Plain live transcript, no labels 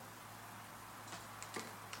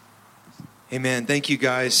Amen. Thank you,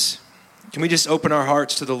 guys. Can we just open our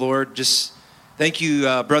hearts to the Lord? Just thank you,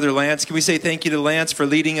 Brother Lance. Can we say thank you to Lance for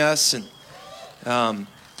leading us? And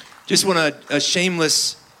just want a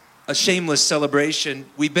shameless celebration.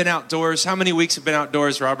 We've been outdoors. How many weeks have been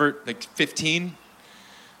outdoors, Robert? Like 15?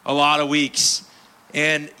 A lot of weeks.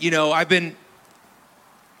 And, you know, I'm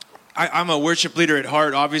a worship leader at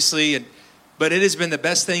heart, obviously, but it has been the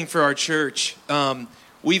best thing for our church.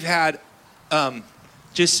 We've had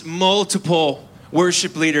just multiple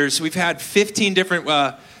worship leaders. We've had 15 different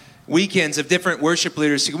weekends of different worship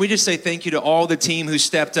leaders. So can we just say thank you to all the team who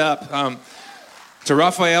stepped up, to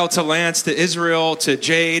Raphael, to Lance, to Israel, to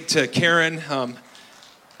Jade, to Karen,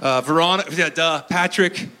 Veronica,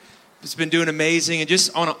 Patrick has been doing amazing. And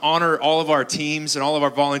just want to honor all of our teams and all of our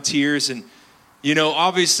volunteers. And, you know,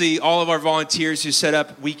 obviously all of our volunteers who set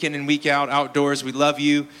up week in and week out outdoors, we love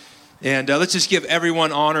you. And let's just give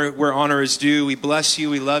everyone honor where honor is due. We bless you.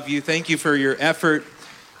 We love you. Thank you for your effort.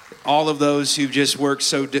 All of those who've just worked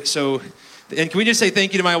so. And can we just say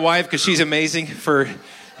thank you to my wife, because she's amazing for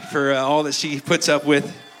all that she puts up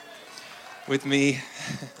with me.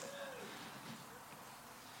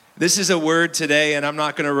 This is a word today, and I'm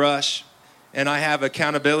not going to rush. And I have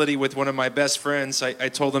accountability with one of my best friends. I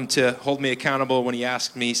told him to hold me accountable when he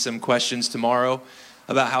asked me some questions tomorrow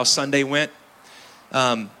about how Sunday went.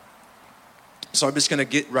 So I'm just going to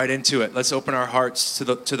get right into it. Let's open our hearts to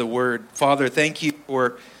the Word. Father, thank you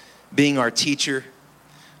for being our teacher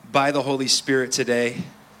by the Holy Spirit today.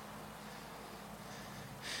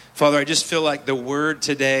 Father, I just feel like the Word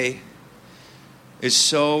today is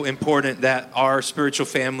so important that our spiritual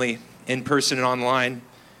family, in person and online,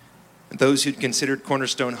 those who considered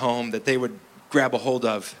Cornerstone home, that they would grab a hold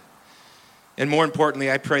of. And more importantly,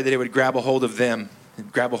 I pray that they would grab a hold of them and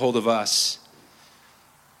grab a hold of us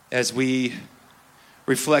as we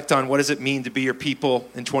reflect on what does it mean to be your people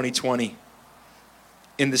in 2020,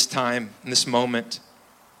 in this time, in this moment.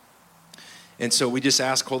 And so we just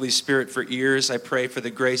ask Holy Spirit for ears. I pray for the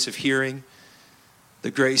grace of hearing,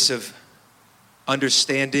 the grace of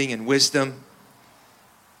understanding and wisdom.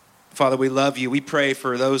 Father, we love you. We pray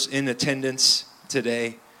for those in attendance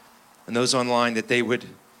today and those online, that they would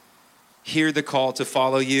hear the call to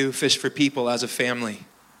follow you, fish for people as a family.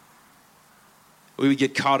 We would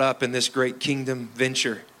get caught up in this great kingdom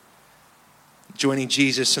venture, joining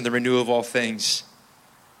Jesus in the renewal of all things.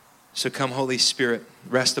 So come, Holy Spirit,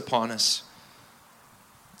 rest upon us.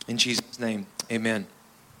 In Jesus' name, amen.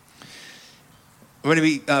 I'm going to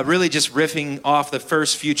be really just riffing off the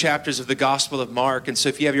first few chapters of the Gospel of Mark. And so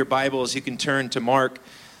if you have your Bibles, you can turn to Mark.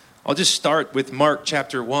 I'll just start with Mark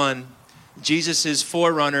chapter 1. Jesus'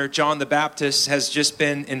 forerunner, John the Baptist, has just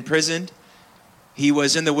been imprisoned. He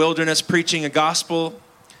was in the wilderness preaching a gospel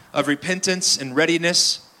of repentance and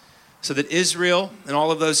readiness so that Israel and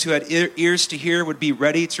all of those who had ears to hear would be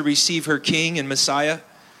ready to receive her king and Messiah.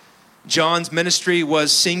 John's ministry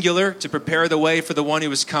was singular, to prepare the way for the one who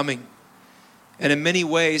was coming. And in many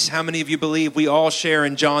ways, how many of you believe we all share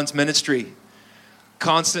in John's ministry,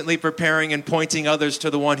 constantly preparing and pointing others to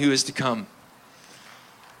the one who is to come?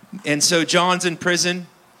 And so John's in prison.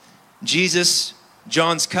 Jesus,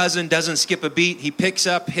 John's cousin, doesn't skip a beat. He picks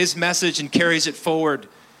up his message and carries it forward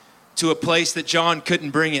to a place that John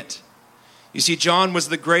couldn't bring it. You see, John was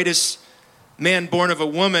the greatest man born of a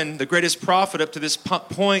woman, the greatest prophet up to this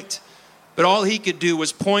point. But all he could do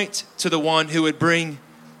was point to the one who would bring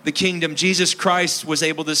the kingdom. Jesus Christ was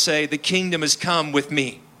able to say, the kingdom has come with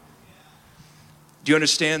me. Do you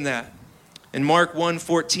understand that? In Mark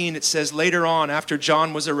 1:14, it says, later on, after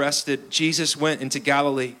John was arrested, Jesus went into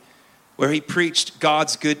Galilee, where he preached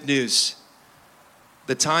God's good news.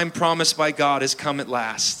 The time promised by God has come at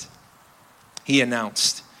last. He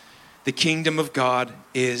announced, the kingdom of God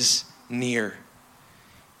is near,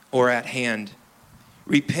 or at hand.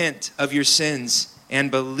 Repent of your sins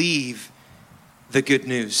and believe the good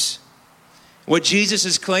news. What Jesus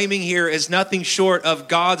is claiming here is nothing short of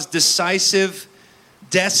God's decisive,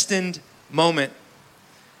 destined moment.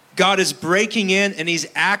 God is breaking in and he's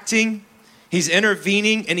acting, he's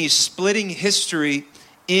intervening, and he's splitting history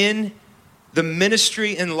in the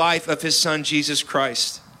ministry and life of his son, Jesus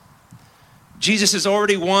Christ. Jesus has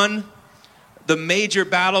already won the major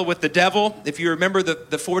battle with the devil. If you remember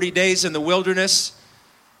the 40 days in the wilderness,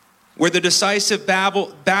 where the decisive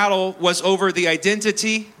battle was over the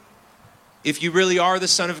identity, if you really are the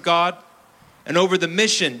Son of God, and over the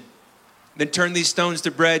mission, then turn these stones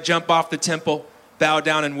to bread, jump off the temple, bow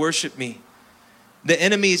down and worship me. The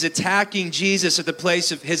enemy is attacking Jesus at the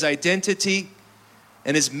place of his identity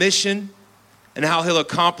and his mission and how he'll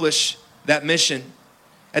accomplish that mission.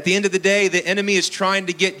 At the end of the day, the enemy is trying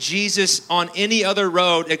to get Jesus on any other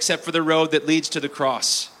road except for the road that leads to the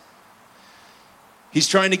cross. He's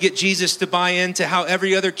trying to get Jesus to buy into how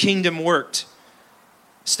every other kingdom worked.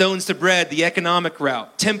 Stones to bread, the economic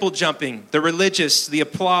route. Temple jumping, the religious, the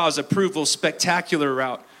applause, approval, spectacular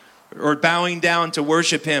route. Or bowing down to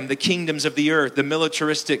worship him, the kingdoms of the earth, the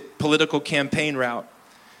militaristic political campaign route.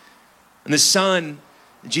 And the Son,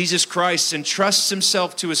 Jesus Christ, entrusts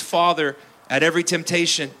himself to his Father at every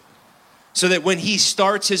temptation, so that when he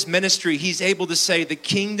starts his ministry, he's able to say, the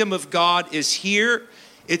kingdom of God is here,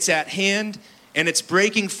 it's at hand, and it's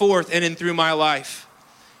breaking forth in and through my life.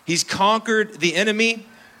 He's conquered the enemy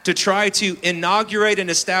to try to inaugurate and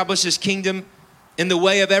establish his kingdom in the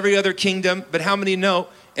way of every other kingdom. But how many know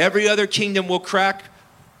every other kingdom will crack,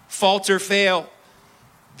 falter, fail?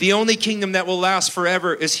 The only kingdom that will last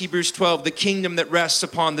forever is Hebrews 12, the kingdom that rests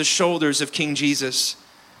upon the shoulders of King Jesus.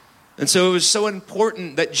 And so it was so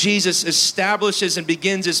important that Jesus establishes and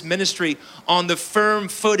begins his ministry on the firm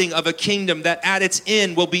footing of a kingdom that at its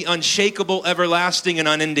end will be unshakable, everlasting, and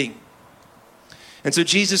unending. And so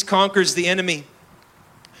Jesus conquers the enemy.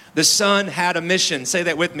 The Son had a mission. Say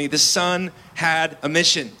that with me. The Son had a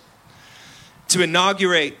mission to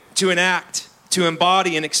inaugurate, to enact, to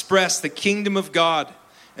embody and express the kingdom of God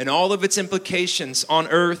and all of its implications on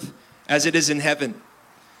earth as it is in heaven.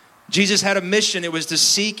 Jesus had a mission. It was to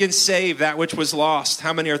seek and save that which was lost.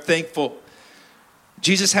 How many are thankful?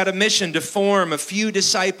 Jesus had a mission to form a few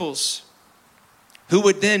disciples who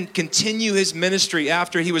would then continue his ministry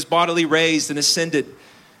after he was bodily raised and ascended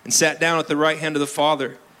and sat down at the right hand of the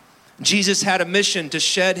Father. Jesus had a mission to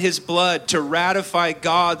shed his blood to ratify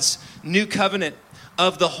God's new covenant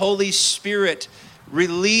of the Holy Spirit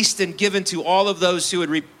released and given to all of those who would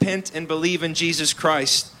repent and believe in Jesus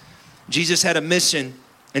Christ. Jesus had a mission,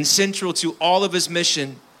 and central to all of his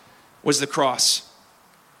mission was the cross.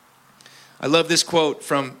 I love this quote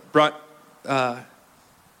from Scott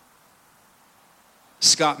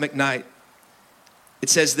McKnight. It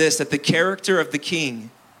says this, that the character of the king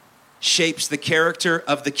shapes the character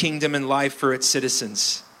of the kingdom and life for its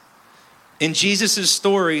citizens. In Jesus'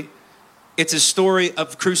 story, it's a story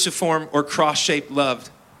of cruciform or cross-shaped love.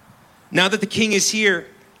 Now that the king is here,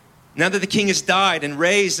 now that the king has died and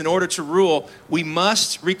raised in order to rule, we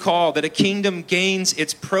must recall that a kingdom gains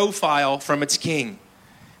its profile from its king.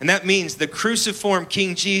 And that means the cruciform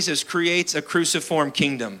King Jesus creates a cruciform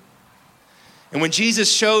kingdom. And when Jesus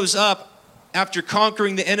shows up after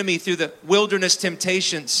conquering the enemy through the wilderness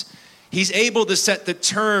temptations, he's able to set the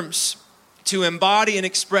terms to embody and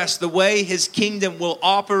express the way his kingdom will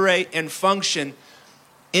operate and function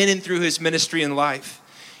in and through his ministry and life.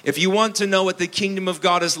 If you want to know what the kingdom of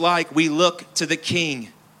God is like, we look to the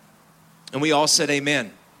king. And we all said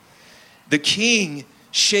amen. The king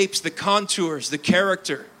shapes the contours, the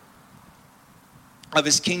character of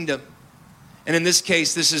his kingdom. And in this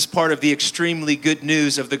case, this is part of the extremely good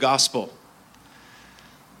news of the gospel.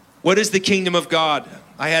 What is the kingdom of God?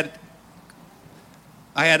 I had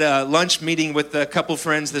a lunch meeting with a couple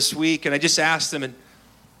friends this week, and I just asked them, and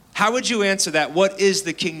how would you answer that? What is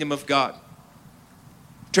the kingdom of God?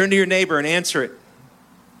 Turn to your neighbor and answer it.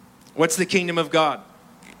 What's the kingdom of God?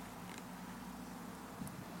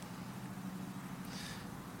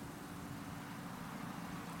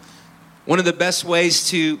 One of the best ways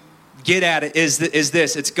to get at it is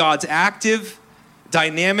this. It's God's active,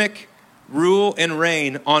 dynamic rule and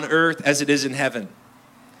reign on earth as it is in heaven.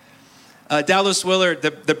 Dallas Willard,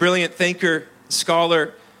 the brilliant thinker,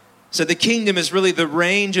 scholar, said the kingdom is really the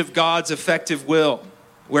range of God's effective will,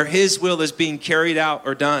 where his will is being carried out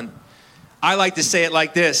or done. I like to say it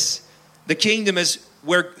like this. The kingdom is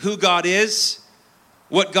where who God is,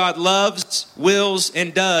 what God loves, wills,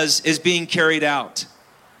 and does is being carried out.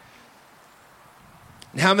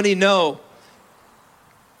 And how many know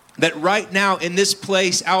that right now in this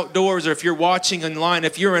place outdoors, or if you're watching online,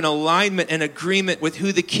 if you're in alignment and agreement with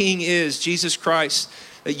who the King is, Jesus Christ,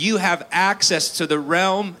 that you have access to the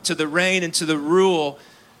realm, to the reign, and to the rule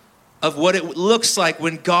of what it looks like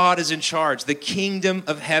when God is in charge. The kingdom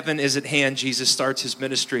of heaven is at hand, Jesus starts his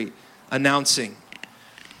ministry announcing.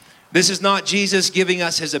 This is not Jesus giving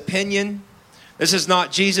us his opinion. This is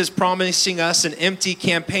not Jesus promising us an empty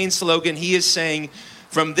campaign slogan. He is saying,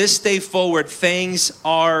 from this day forward, things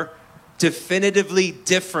are definitively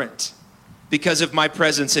different because of my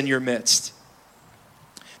presence in your midst.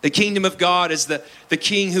 The kingdom of God is the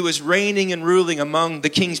king who is reigning and ruling among the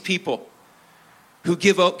king's people, who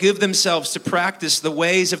give themselves to practice the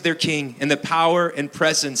ways of their king in the power and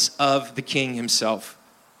presence of the king himself.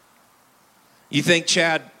 You think,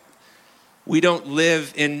 Chad, we don't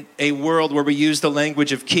live in a world where we use the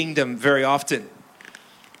language of kingdom very often.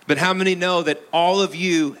 But how many know that all of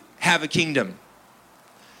you have a kingdom?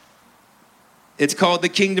 It's called the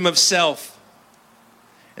kingdom of self.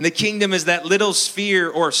 And the kingdom is that little sphere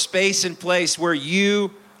or space and place where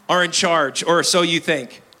you are in charge, or so you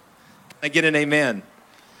think. I get an amen.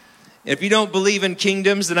 If you don't believe in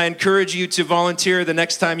kingdoms, then I encourage you to volunteer the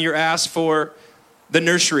next time you're asked for the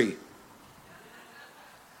nursery.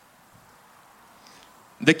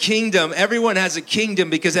 The kingdom, everyone has a kingdom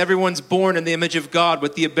because everyone's born in the image of God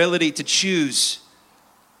with the ability to choose,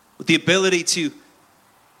 with the ability to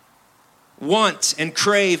want and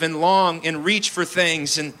crave and long and reach for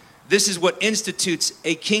things. And this is what institutes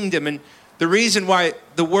a kingdom. And the reason why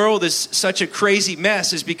the world is such a crazy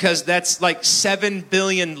mess is because that's like 7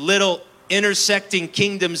 billion little intersecting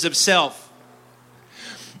kingdoms of self.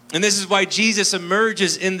 And this is why Jesus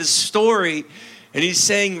emerges in the story and he's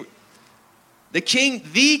saying, the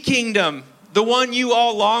kingdom, the one you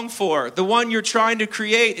all long for, the one you're trying to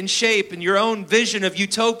create and shape in your own vision of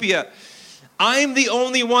utopia, I'm the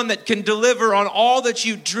only one that can deliver on all that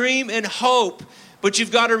you dream and hope, but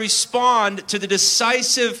you've got to respond to the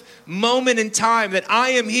decisive moment in time that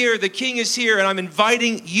I am here, the King is here, and I'm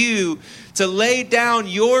inviting you to lay down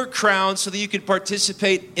your crown so that you can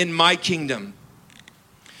participate in my kingdom.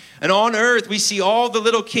 And on earth, we see all the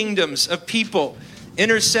little kingdoms of people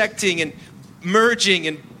intersecting and merging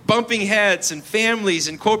and bumping heads, and families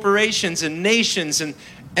and corporations and nations and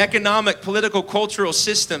economic, political, cultural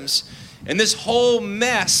systems. And this whole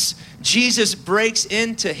mess, Jesus breaks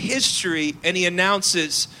into history and he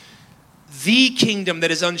announces the kingdom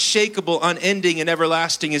that is unshakable, unending, and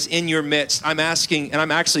everlasting is in your midst. I'm asking, and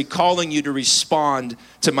I'm actually calling you to respond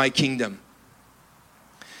to my kingdom.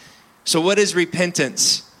 So what is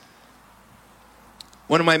repentance?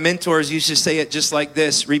 One of my mentors used to say it just like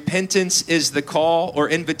this: repentance is the call or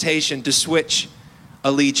invitation to switch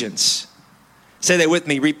allegiance. Say that with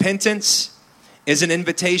me. Repentance is an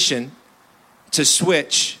invitation to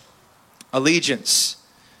switch allegiance.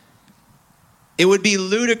 It would be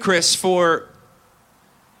ludicrous for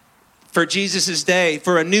Jesus' day,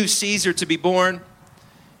 for a new Caesar to be born,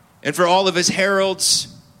 and for all of his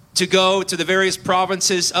heralds to go to the various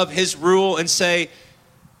provinces of his rule and say,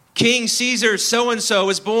 King Caesar so-and-so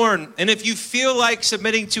is born. And if you feel like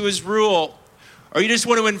submitting to his rule, or you just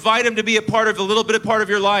want to invite him to be a little bit of part of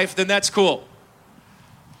your life, then that's cool.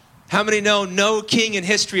 How many know no king in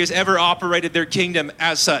history has ever operated their kingdom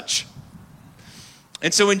as such?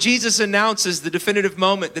 And so when Jesus announces the definitive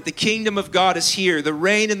moment that the kingdom of God is here, the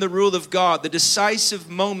reign and the rule of God, the decisive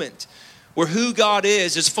moment where who God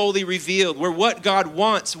is fully revealed, where what God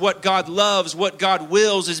wants, what God loves, what God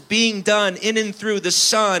wills is being done in and through the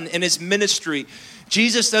Son and his ministry.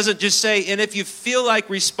 Jesus doesn't just say, and if you feel like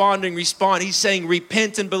responding, respond. He's saying,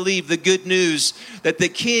 repent and believe the good news that the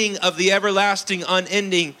King of the everlasting,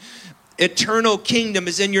 unending, eternal kingdom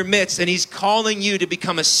is in your midst, and he's calling you to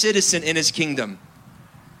become a citizen in his kingdom.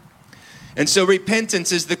 And so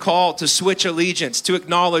repentance is the call to switch allegiance, to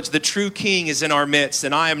acknowledge the true King is in our midst,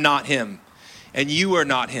 and I am not him, and you are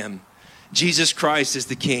not him. Jesus Christ is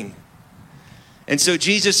the King. And so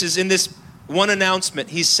Jesus is in this one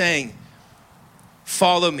announcement. He's saying,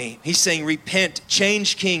 follow me. He's saying, repent,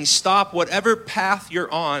 change king, stop whatever path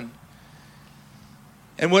you're on,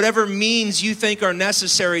 and whatever means you think are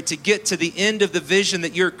necessary to get to the end of the vision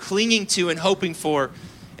that you're clinging to and hoping for,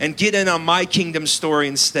 and get in on my kingdom story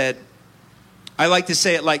instead. I like to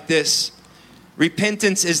say it like this: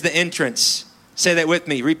 repentance is the entrance. Say that with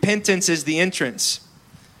me. Repentance is the entrance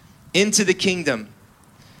into the kingdom.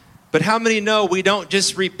 But how many know we don't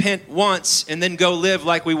just repent once and then go live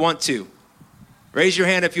like we want to? Raise your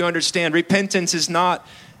hand if you understand. Repentance is not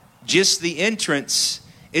just the entrance.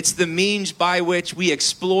 It's the means by which we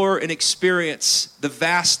explore and experience the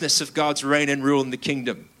vastness of God's reign and rule in the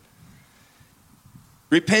kingdom.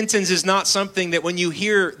 Repentance is not something that when you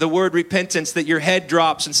hear the word repentance that your head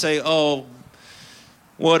drops and say, oh,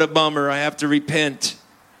 what a bummer, I have to repent.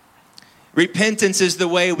 Repentance is the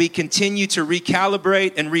way we continue to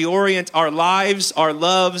recalibrate and reorient our lives, our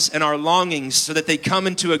loves, and our longings so that they come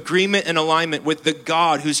into agreement and alignment with the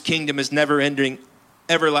God whose kingdom is never-ending,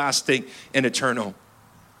 everlasting, and eternal.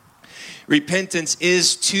 Repentance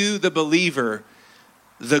is to the believer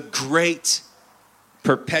the great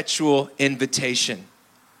perpetual invitation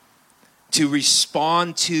to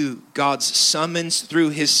respond to God's summons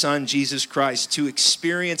through his Son, Jesus Christ, to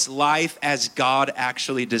experience life as God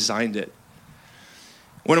actually designed it.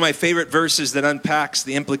 One of my favorite verses that unpacks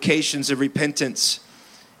the implications of repentance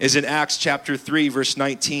is in Acts chapter 3, verse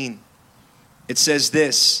 19. It says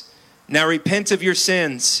this: now repent of your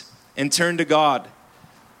sins and turn to God,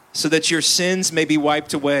 so that your sins may be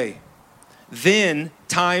wiped away, Then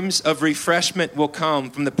times of refreshment will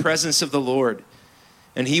come from the presence of the Lord,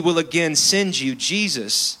 and he will again send you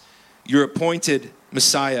Jesus, your appointed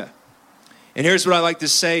Messiah. And here's what I like to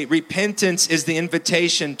say. Repentance is the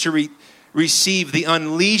invitation to receive the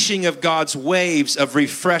unleashing of God's waves of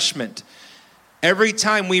refreshment. Every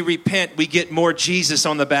time we repent, we get more Jesus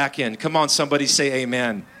on the back end. Come on, somebody say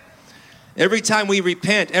amen. Every time we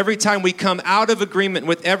repent, every time we come out of agreement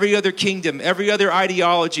with every other kingdom, every other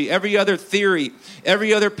ideology, every other theory,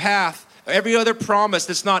 every other path, every other promise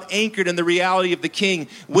that's not anchored in the reality of the King,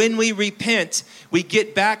 when we repent, we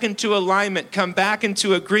get back into alignment, come back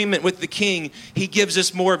into agreement with the King. He gives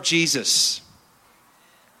us more of Jesus.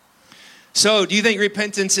 So, do you think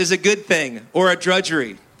repentance is a good thing or a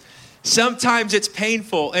drudgery? Sometimes it's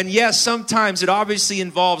painful, and yes, sometimes it obviously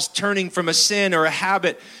involves turning from a sin or a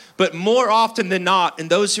habit. But more often than not, and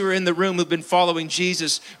those who are in the room who've been following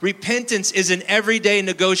Jesus, repentance is an everyday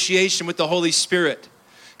negotiation with the Holy Spirit.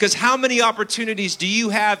 Because how many opportunities do you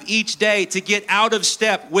have each day to get out of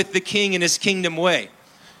step with the King and his kingdom way?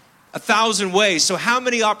 1,000 ways. So how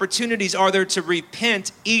many opportunities are there to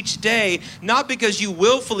repent each day? Not because you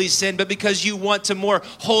willfully sin, but because you want to more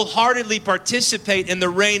wholeheartedly participate in the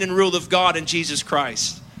reign and rule of God in Jesus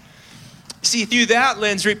Christ. See, through that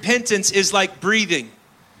lens, repentance is like breathing.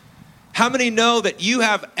 How many know that you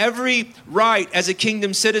have every right as a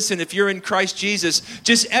kingdom citizen if you're in Christ Jesus?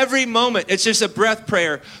 Just every moment, it's just a breath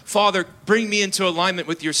prayer. Father, bring me into alignment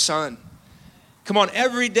with your Son. Come on,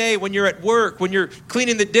 every day when you're at work, when you're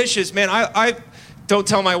cleaning the dishes, man, I don't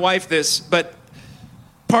tell my wife this, but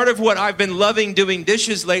part of what I've been loving doing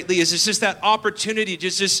dishes lately is it's just that opportunity,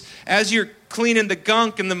 just as you're cleaning the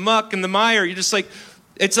gunk and the muck and the mire, you're just like,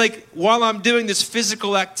 it's like while I'm doing this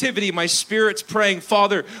physical activity, my spirit's praying,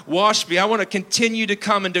 Father, wash me. I want to continue to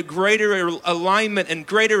come into greater alignment and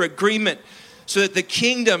greater agreement so that the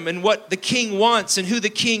kingdom and what the King wants and who the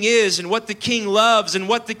King is and what the King loves and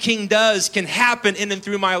what the King does can happen in and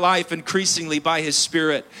through my life increasingly by his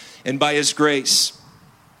Spirit and by his grace.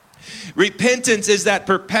 Repentance is that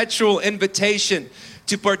perpetual invitation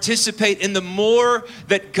to participate in the more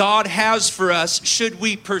that God has for us should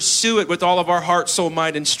we pursue it with all of our heart, soul,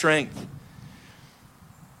 mind, and strength.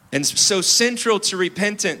 And so central to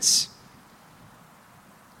repentance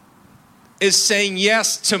is saying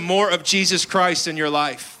yes to more of Jesus Christ in your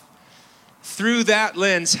life. Through that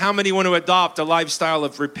lens, how many want to adopt a lifestyle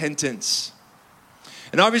of repentance?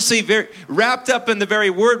 And obviously, very wrapped up in the very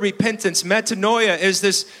word repentance, metanoia is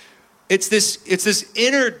this. It's this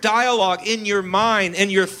inner dialogue in your mind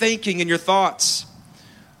and your thinking and your thoughts.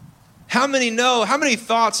 How many know, how many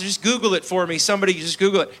thoughts, just Google it for me, somebody just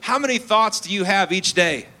Google it. How many thoughts do you have each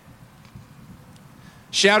day?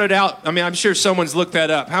 Shout it out. I mean, I'm sure someone's looked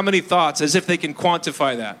that up. How many thoughts, as if they can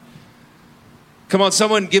quantify that? Come on,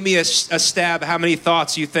 someone give me a stab how many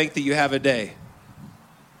thoughts you think that you have a day.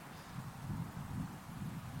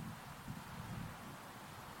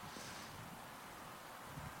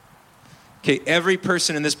 Okay, every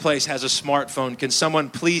person in this place has a smartphone. Can someone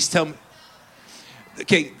please tell me?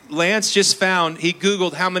 Okay, Lance just found, he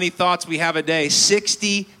Googled how many thoughts we have a day.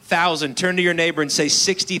 60,000. Turn to your neighbor and say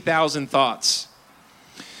 60,000 thoughts.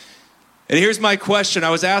 And here's my question. I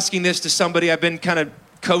was asking this to somebody I've been kind of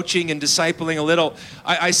coaching and discipling a little.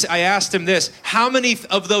 I asked him this. How many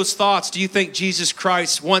of those thoughts do you think Jesus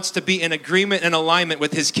Christ wants to be in agreement and alignment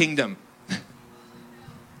with his kingdom?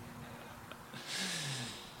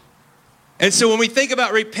 And so when we think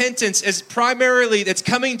about repentance, as primarily it's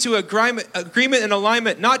coming to agreement and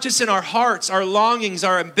alignment, not just in our hearts, our longings,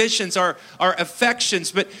 our ambitions, our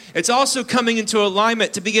affections, but it's also coming into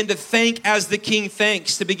alignment to begin to think as the King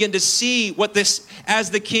thinks, to begin to see what this as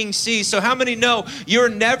the King sees. So how many know you're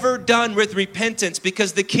never done with repentance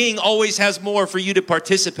because the King always has more for you to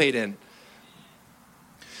participate in?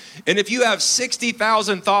 And if you have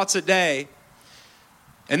 60,000 thoughts a day,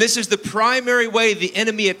 and this is the primary way the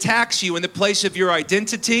enemy attacks you in the place of your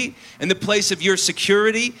identity, in the place of your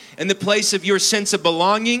security, in the place of your sense of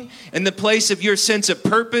belonging, in the place of your sense of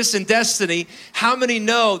purpose and destiny. How many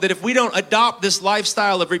know that if we don't adopt this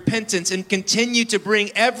lifestyle of repentance and continue to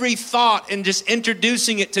bring every thought and just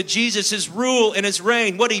introducing it to Jesus' rule and his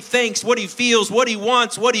reign, what he thinks, what he feels, what he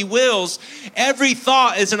wants, what he wills, every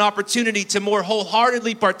thought is an opportunity to more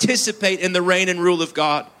wholeheartedly participate in the reign and rule of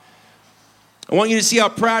God. I want you to see how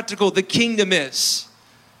practical the kingdom is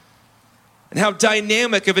and how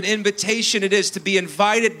dynamic of an invitation it is to be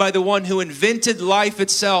invited by the one who invented life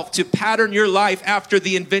itself to pattern your life after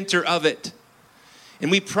the inventor of it. And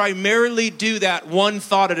we primarily do that one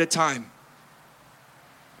thought at a time.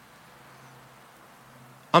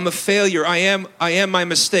 I'm a failure. I am my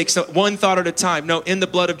mistakes. So one thought at a time. No, in the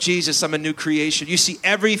blood of Jesus, I'm a new creation. You see,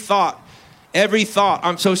 every thought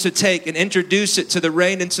I'm supposed to take and introduce it to the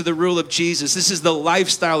reign and to the rule of Jesus. This is the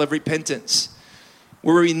lifestyle of repentance.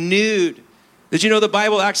 We're renewed. Did you know the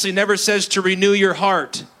Bible actually never says to renew your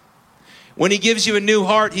heart? When he gives you a new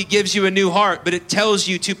heart, he gives you a new heart, but it tells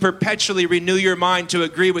you to perpetually renew your mind to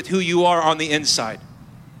agree with who you are on the inside.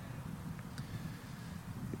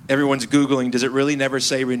 Everyone's Googling, does it really never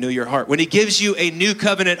say renew your heart? When he gives you a new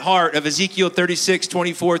covenant heart of Ezekiel 36,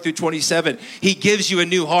 24 through 27, he gives you a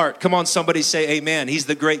new heart. Come on, somebody say amen. He's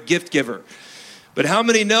the great gift giver. But how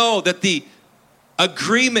many know that the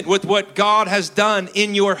agreement with what God has done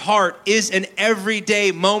in your heart is an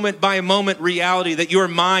everyday, moment by moment reality that your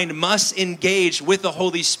mind must engage with the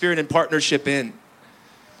Holy Spirit in partnership in?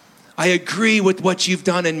 I agree with what you've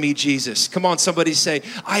done in me, Jesus. Come on, somebody say,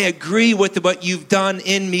 I agree with what you've done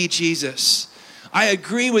in me, Jesus. I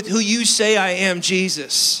agree with who you say I am,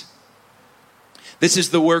 Jesus. This is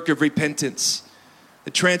the work of repentance,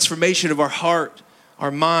 the transformation of our heart, our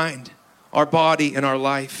mind, our body, and our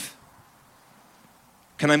life.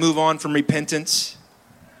 Can I move on from repentance?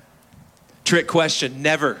 Trick question,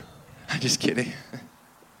 never. I'm just kidding.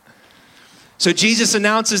 So Jesus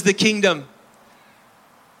announces the kingdom.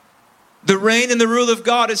 The reign and the rule of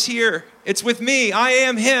God is here. It's with me. I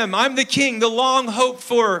am him. I'm the king, the long hoped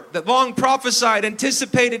for, the long prophesied,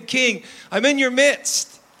 anticipated king. I'm in your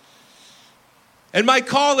midst. And my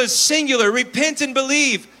call is singular. Repent and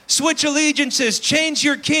believe. Switch allegiances. Change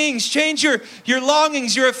your kings. Change your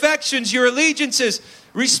longings, your affections, your allegiances.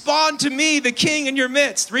 Respond to me, the king in your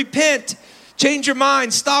midst. Repent. Change your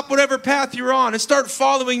mind. Stop whatever path you're on and start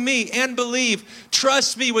following me and believe.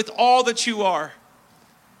 Trust me with all that you are.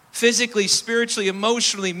 Physically, spiritually,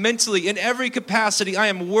 emotionally, mentally, in every capacity, I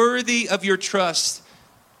am worthy of your trust.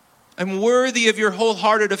 I'm worthy of your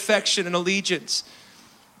wholehearted affection and allegiance.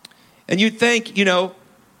 And you'd think,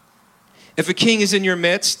 if a king is in your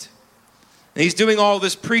midst, and he's doing all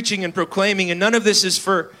this preaching and proclaiming, and none of this is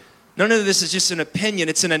just an opinion,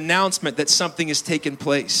 it's an announcement that something has taken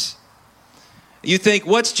place. You think,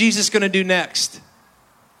 what's Jesus going to do next?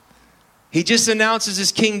 He just announces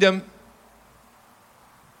his kingdom.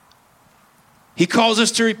 He calls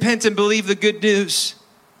us to repent and believe the good news.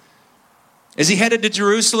 Is he headed to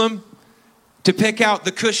Jerusalem to pick out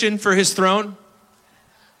the cushion for his throne?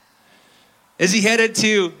 Is he headed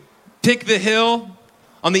to pick the hill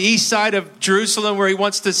on the east side of Jerusalem where he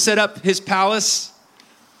wants to set up his palace?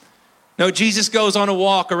 No, Jesus goes on a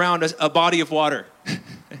walk around a body of water,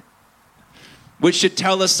 which should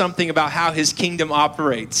tell us something about how his kingdom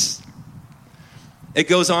operates. It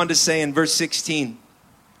goes on to say in verse 16,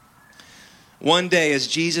 one day as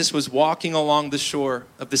Jesus was walking along the shore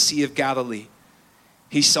of the Sea of Galilee,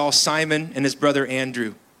 he saw Simon and his brother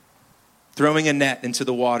Andrew throwing a net into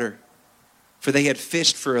the water, for they had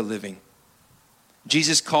fished for a living.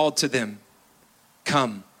 Jesus called to them,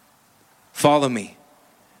 "Come, follow me,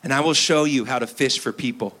 and I will show you how to fish for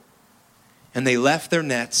people." And they left their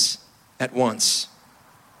nets at once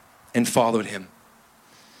and followed him.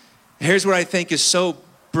 Here's what I think is so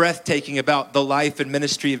breathtaking about the life and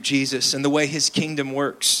ministry of Jesus and the way his kingdom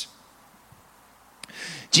works.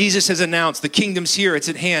 Jesus has announced the kingdom's here, it's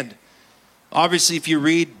at hand. Obviously, if you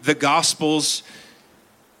read the Gospels,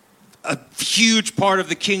 a huge part of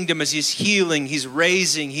the kingdom is he's healing, he's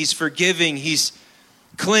raising, he's forgiving, he's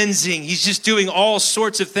cleansing. He's just doing all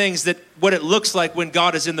sorts of things that what it looks like when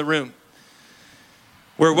God is in the room.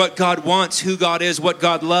 Where what God wants, who God is, what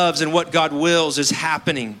God loves, and what God wills is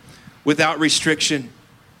happening without restriction.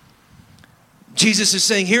 Jesus is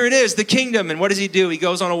saying, here it is, the kingdom. And what does he do? He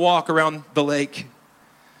goes on a walk around the lake.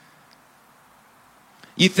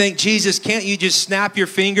 You think, Jesus, can't you just snap your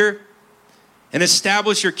finger and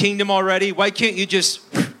establish your kingdom already? Why can't you just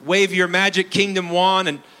wave your magic kingdom wand?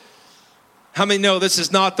 And how many know this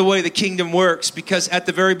is not the way the kingdom works? Because at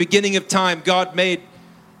the very beginning of time, God made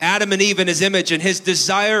Adam and Eve in his image, and his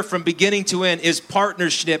desire from beginning to end is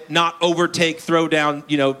partnership, not overtake, throw down,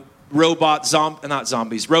 robots.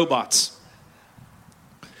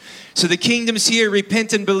 So the kingdom's here,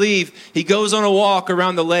 repent and believe. He goes on a walk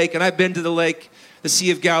around the lake, and I've been to the lake, the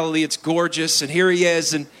Sea of Galilee. It's gorgeous, and here he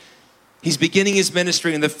is, and he's beginning his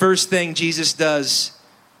ministry, and the first thing Jesus does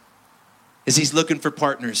is he's looking for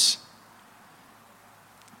partners.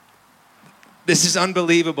 This is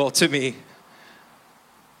unbelievable to me.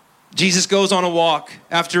 Jesus goes on a walk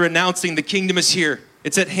after announcing the kingdom is here.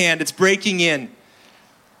 It's at hand. It's breaking in.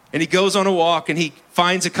 And he goes on a walk and he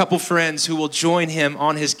finds a couple friends who will join him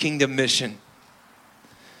on his kingdom mission.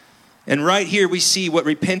 And right here we see what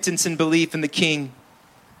repentance and belief in the King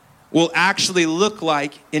will actually look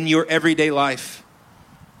like in your everyday life.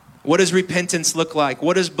 What does repentance look like?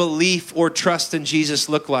 What does belief or trust in Jesus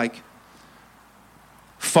look like?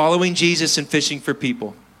 Following Jesus and fishing for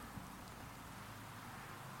people.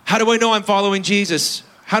 How do I know I'm following Jesus?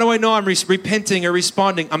 How do I know I'm repenting or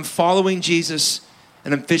responding? I'm following Jesus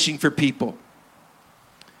and I'm fishing for people.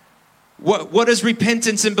 What does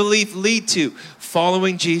repentance and belief lead to?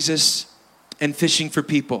 Following Jesus and fishing for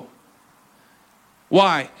people.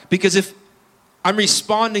 Why? Because if I'm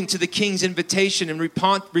responding to the King's invitation and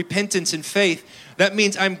repentance and faith, that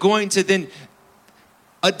means I'm going to then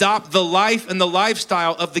adopt the life and the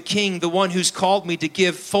lifestyle of the King, the one who's called me to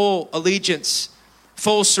give full allegiance,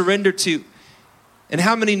 full surrender to. And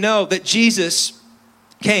how many know that Jesus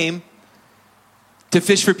came to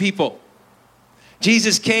fish for people?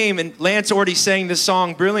 Jesus came, and Lance already sang this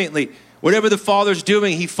song brilliantly. Whatever the Father's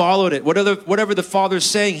doing, he followed it. Whatever the Father's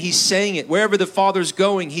saying, he's saying it. Wherever the Father's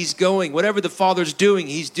going, he's going. Whatever the Father's doing,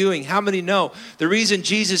 he's doing. How many know the reason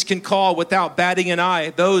Jesus can call without batting an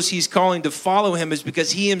eye those he's calling to follow him is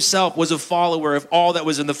because he himself was a follower of all that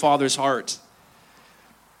was in the Father's heart.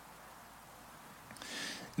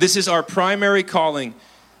 This is our primary calling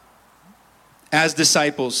as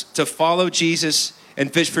disciples, to follow Jesus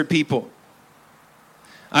and fish for people.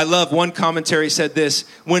 I love one commentary said this: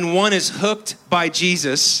 when one is hooked by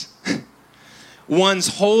Jesus, one's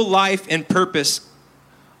whole life and purpose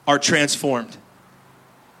are transformed.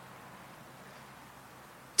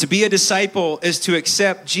 To be a disciple is to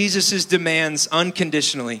accept Jesus' demands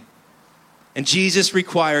unconditionally. And Jesus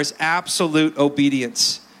requires absolute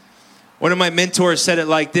obedience. One of my mentors said it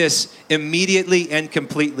like this: immediately and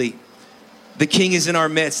completely. The King is in our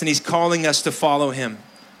midst and he's calling us to follow him.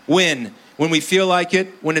 When? When we feel like it,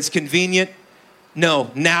 when it's convenient? No,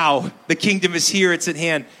 now. The kingdom is here, it's at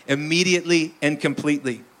hand. Immediately and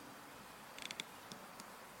completely.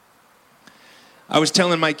 I was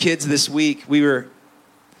telling my kids this week, we were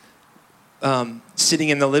sitting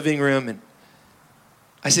in the living room, and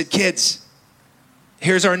I said, kids,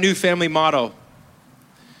 here's our new family motto.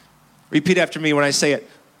 Repeat after me when I say it.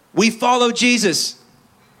 We follow Jesus.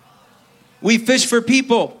 We fish for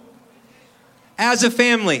people. As a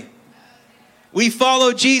family. We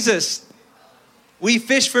follow Jesus. We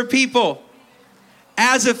fish for people.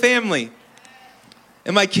 As a family.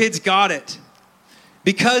 And my kids got it.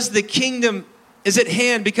 Because the kingdom is at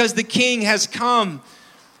hand. Because the King has come.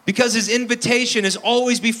 Because his invitation is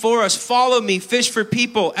always before us. Follow me, fish for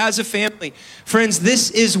people as a family. Friends, this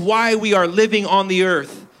is why we are living on the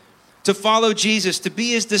earth. To follow Jesus, to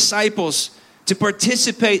be his disciples, to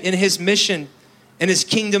participate in his mission and his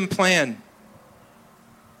kingdom plan.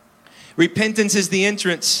 Repentance is the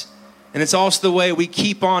entrance, and it's also the way we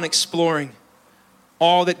keep on exploring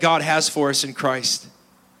all that God has for us in Christ.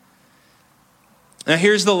 Now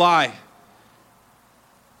here's the lie.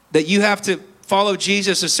 That you have to follow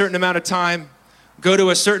Jesus a certain amount of time, go to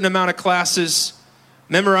a certain amount of classes,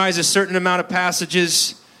 memorize a certain amount of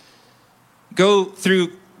passages, go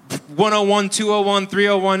through 101, 201,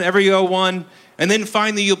 301, every 01, and then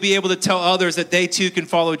finally you'll be able to tell others that they too can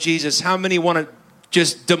follow Jesus. How many want to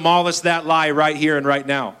just demolish that lie right here and right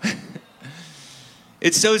now?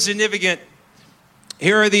 It's so significant.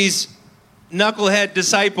 Here are these knucklehead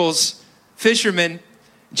disciples, fishermen.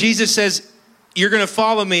 Jesus says, you're going to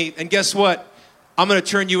follow me, and guess what? I'm going to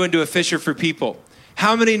turn you into a fisher for people.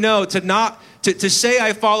 How many know to say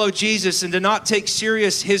I follow Jesus and to not take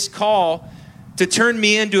serious his call to turn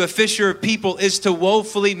me into a fisher of people is to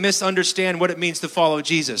woefully misunderstand what it means to follow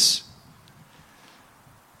Jesus.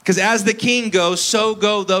 Because as the King goes, so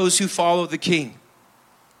go those who follow the King.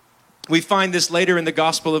 We find this later in the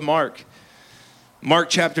Gospel of Mark. Mark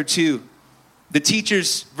chapter 2. The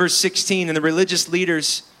teachers, verse 16, and the religious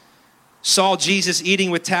leaders saw Jesus eating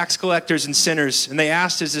with tax collectors and sinners, and they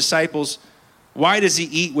asked his disciples, why does he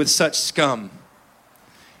eat with such scum?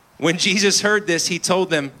 When Jesus heard this, he told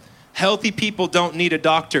them, healthy people don't need a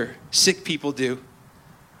doctor, sick people do.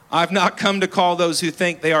 I've not come to call those who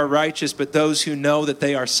think they are righteous, but those who know that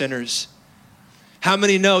they are sinners. How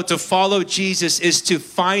many know to follow Jesus is to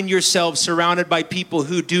find yourself surrounded by people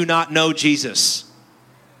who do not know Jesus?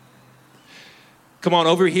 Come on,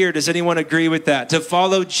 over here, does anyone agree with that? To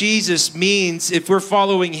follow Jesus means if we're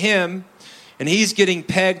following him and he's getting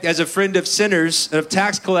pegged as a friend of sinners, of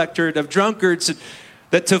tax collectors, of drunkards,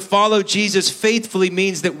 that to follow Jesus faithfully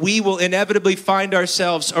means that we will inevitably find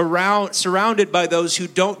ourselves surrounded by those who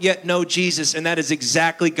don't yet know Jesus, and that is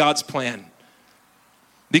exactly God's plan.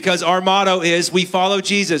 Because our motto is, we follow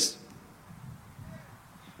Jesus.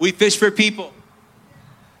 We fish for people.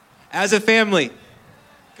 As a family.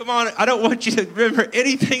 Come on, I don't want you to remember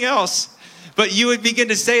anything else But you would begin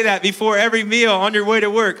to say that before every meal on your way to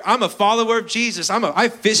work. I'm a follower of Jesus. I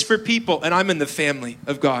fish for people, and I'm in the family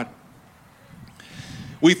of God.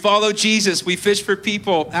 We follow Jesus. We fish for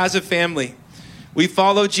people as a family. We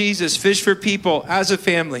follow Jesus, fish for people as a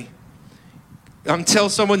family. Until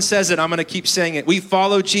someone says it, I'm going to keep saying it. We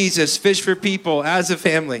follow Jesus, fish for people as a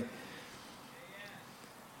family.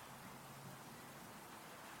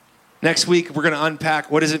 Next week, we're going to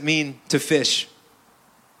unpack what does it mean to fish.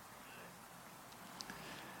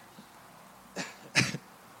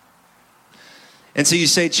 And so you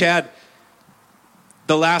say, Chad,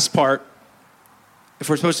 the last part, if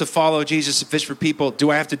we're supposed to follow Jesus and fish for people,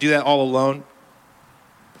 do I have to do that all alone?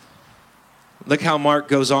 Look how Mark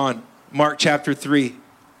goes on. Mark chapter 3,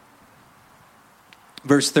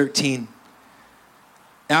 verse 13.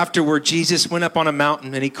 Afterward, Jesus went up on a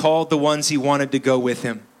mountain and he called the ones he wanted to go with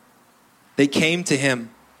him. They came to him,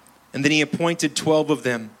 and then he appointed 12 of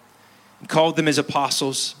them and called them his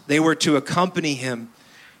apostles. They were to accompany him.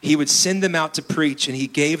 He would send them out to preach, and he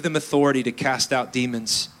gave them authority to cast out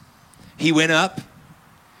demons. He went up,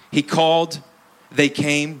 he called, they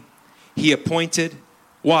came, he appointed.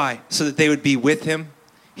 Why? So that they would be with him.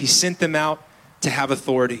 He sent them out to have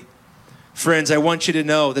authority. Friends, I want you to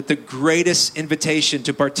know that the greatest invitation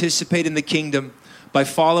to participate in the kingdom by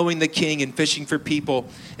following the King and fishing for people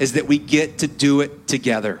is that we get to do it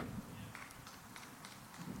together.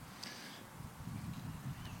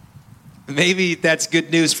 Maybe that's good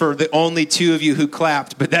news for the only two of you who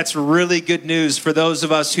clapped, but that's really good news for those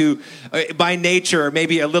of us who, by nature, are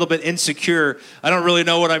maybe a little bit insecure. I don't really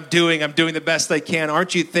know what I'm doing. I'm doing the best I can.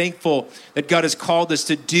 Aren't you thankful that God has called us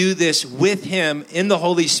to do this with him in the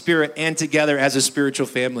Holy Spirit and together as a spiritual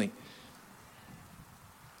family?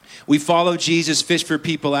 We follow Jesus, fish for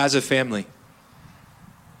people as a family.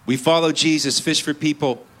 We follow Jesus, fish for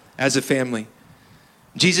people as a family.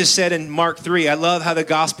 Jesus said in Mark 3, I love how the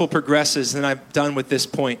gospel progresses, and I'm done with this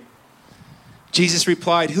point. Jesus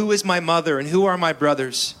replied, who is my mother and who are my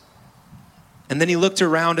brothers? And then he looked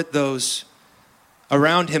around at those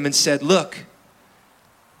around him and said, look,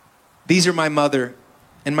 these are my mother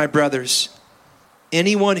and my brothers.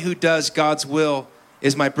 Anyone who does God's will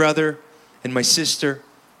is my brother and my sister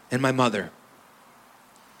and my mother.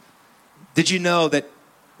 Did you know that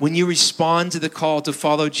when you respond to the call to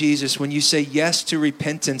follow Jesus, when you say yes to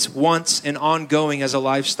repentance once and ongoing as a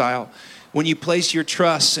lifestyle, when you place your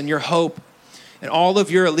trust and your hope and all of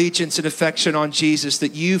your allegiance and affection on Jesus,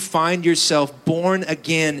 that you find yourself born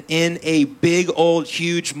again in a big, old,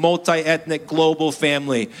 huge, multi-ethnic global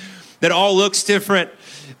family that all looks different,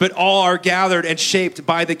 but all are gathered and shaped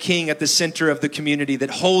by the King at the center of the community that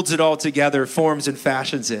holds it all together, forms and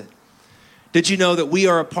fashions it. Did you know that we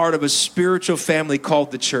are a part of a spiritual family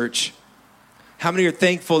called the church? How many are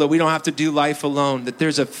thankful that we don't have to do life alone, that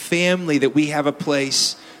there's a family that we have a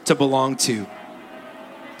place to belong to?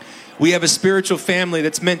 We have a spiritual family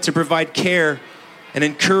that's meant to provide care and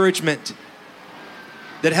encouragement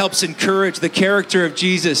that helps encourage the character of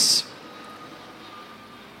Jesus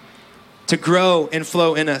to grow and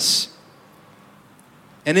flow in us.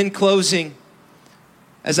 And in closing,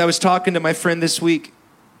 as I was talking to my friend this week,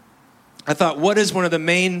 I thought, what is one of the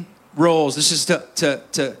main roles? This is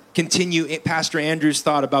to continue Pastor Andrew's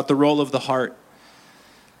thought about the role of the heart.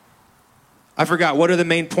 I forgot, what are the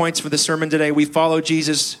main points for the sermon today? We follow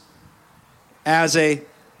Jesus as a,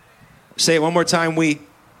 say it one more time, we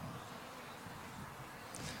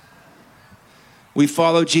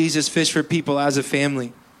follow Jesus, fish for people as a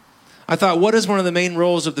family. I thought, what is one of the main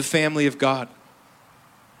roles of the family of God?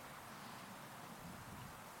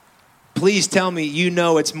 Please tell me you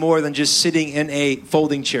know it's more than just sitting in a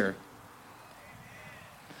folding chair.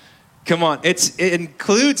 Come on, it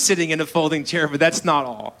includes sitting in a folding chair, but that's not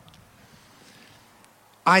all.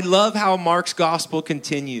 I love how Mark's gospel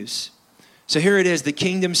continues. So here it is, the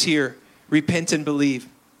kingdom's here. Repent and believe.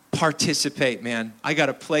 Participate, man. I got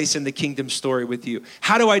a place in the kingdom story with you.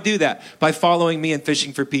 How do I do that? By following me and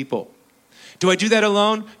fishing for people. Do I do that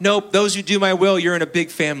alone? Nope. Those who do my will, you're in a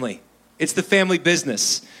big family. It's the family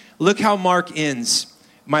business. Look how Mark ends.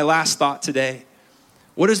 My last thought today.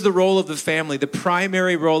 What is the role of the family? The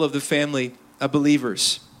primary role of the family of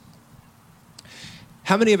believers.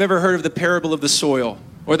 How many have ever heard of the parable of the soil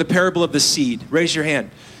or the parable of the seed? Raise your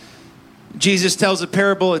hand. Jesus tells a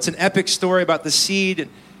parable. It's an epic story about the seed.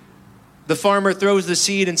 The farmer throws the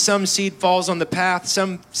seed, and some seed falls on the path,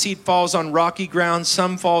 some seed falls on rocky ground,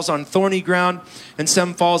 some falls on thorny ground, and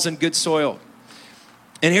some falls in good soil.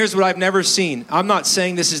 And here's what I've never seen. I'm not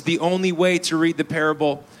saying this is the only way to read the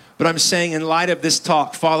parable, but I'm saying in light of this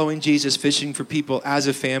talk, following Jesus, fishing for people as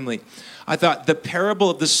a family, I thought the parable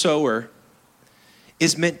of the sower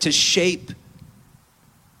is meant to shape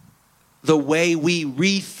the way we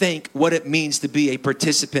rethink what it means to be a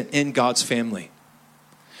participant in God's family?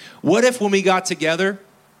 What if when we got together,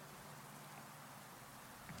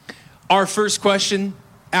 our first question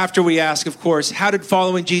after we ask, of course, how did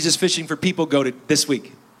following Jesus fishing for people go this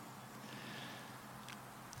week?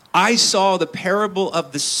 I saw the parable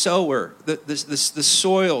of the sower, the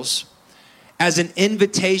soils, as an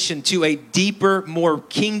invitation to a deeper, more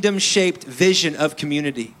kingdom-shaped vision of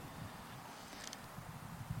community.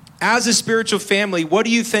 As a spiritual family, what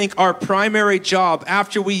do you think our primary job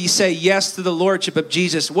after we say yes to the Lordship of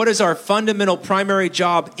Jesus? What is our fundamental primary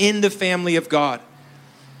job in the family of God?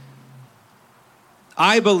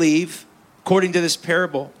 I believe, according to this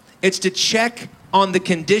parable, it's to check on the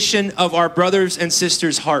condition of our brothers and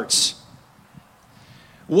sisters' hearts.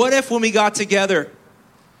 What if when we got together,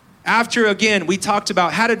 after again, we talked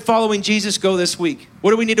about how did following Jesus go this week?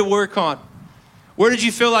 What do we need to work on? Where did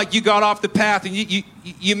you feel like you got off the path and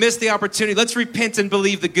you missed the opportunity? Let's repent and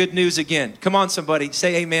believe the good news again. Come on, somebody,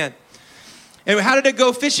 say amen. And how did it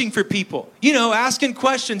go fishing for people? You know, asking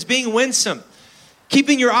questions, being winsome,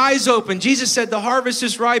 keeping your eyes open. Jesus said the harvest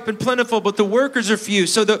is ripe and plentiful, but the workers are few.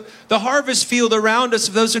 So the harvest field around us,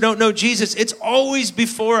 for those who don't know Jesus, it's always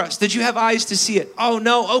before us. Did you have eyes to see it? Oh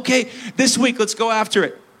no, okay, this week let's go after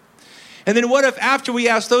it. And then what if after we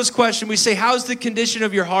ask those questions, we say, how's the condition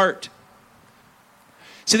of your heart?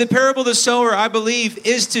 See, the parable of the sower, I believe,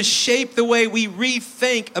 is to shape the way we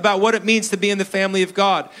rethink about what it means to be in the family of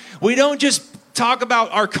God. We don't just talk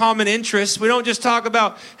about our common interests. We don't just talk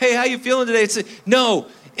about, hey, how you feeling today? No,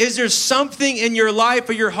 is there something in your life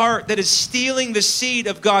or your heart that is stealing the seed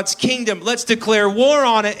of God's kingdom? Let's declare war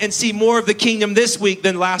on it and see more of the kingdom this week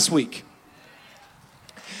than last week.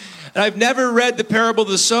 And I've never read the parable of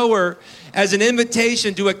the sower as an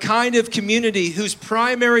invitation to a kind of community whose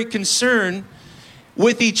primary concern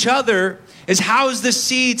with each other is how's the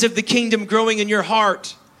seeds of the kingdom growing in your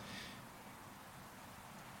heart?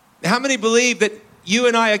 How many believe that you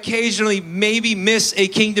and I occasionally maybe miss a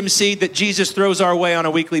kingdom seed that Jesus throws our way on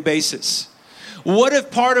a weekly basis? What if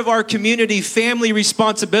part of our community family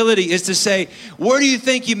responsibility is to say, where do you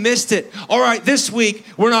think you missed it? All right, this week,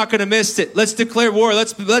 we're not going to miss it. Let's declare war.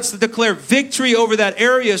 Let's declare victory over that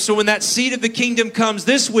area. So when that seed of the kingdom comes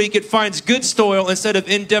this week, it finds good soil instead of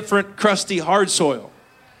indifferent, crusty, hard soil.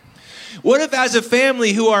 What if as a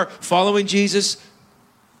family who are following Jesus,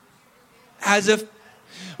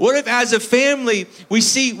 what if as a family we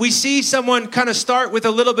see someone kind of start with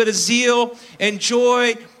a little bit of zeal and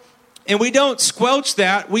joy, and we don't squelch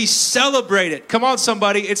that, we celebrate it. Come on,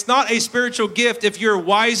 somebody. It's not a spiritual gift if you're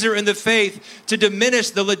wiser in the faith to diminish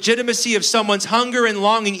the legitimacy of someone's hunger and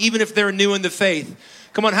longing, even if they're new in the faith.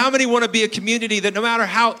 Come on, how many want to be a community that no matter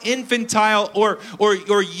how infantile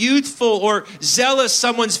or youthful or zealous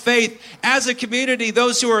someone's faith, as a community,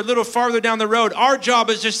 those who are a little farther down the road, our job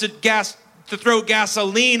is just to throw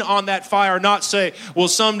gasoline on that fire, not say, well,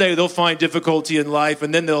 someday they'll find difficulty in life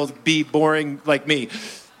and then they'll be boring like me.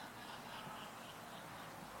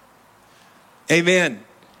 Amen.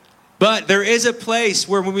 But there is a place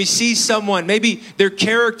where when we see someone, maybe their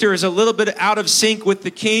character is a little bit out of sync with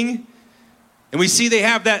the king, and we see they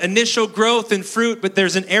have that initial growth and fruit, but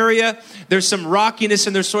there's an area, there's some rockiness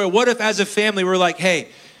in their soil. What if as a family we're like, hey,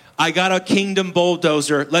 I got a kingdom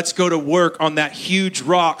bulldozer. Let's go to work on that huge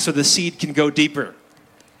rock so the seed can go deeper.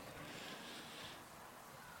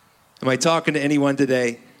 Am I talking to anyone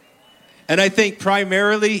today? And I think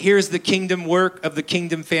primarily here's the kingdom work of the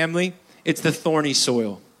kingdom family. It's the thorny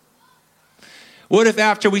soil. What if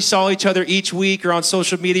after we saw each other each week or on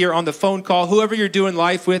social media or on the phone call, whoever you're doing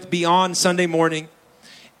life with beyond Sunday morning,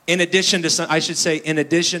 in addition to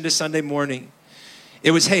Sunday morning,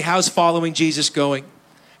 it was, hey, how's following Jesus going?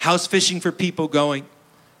 How's fishing for people going?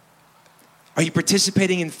 Are you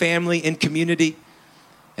participating in family, in community?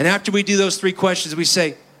 And after we do those three questions, we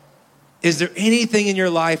say, is there anything in your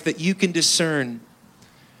life that you can discern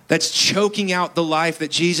that's choking out the life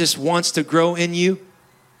that Jesus wants to grow in you?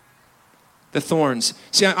 The thorns.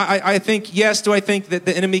 See, I think, yes, do I think that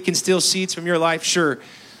the enemy can steal seeds from your life? Sure.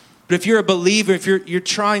 But if you're a believer, if you're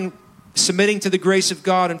trying, submitting to the grace of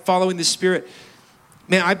God and following the Spirit,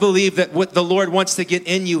 man, I believe that what the Lord wants to get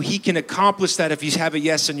in you, He can accomplish that if you have a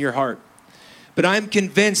yes in your heart. But I'm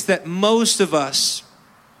convinced that most of us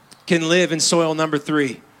can live in soil number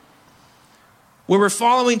 3, where we're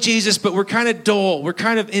following Jesus, but we're kind of dull. We're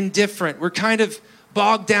kind of indifferent. We're kind of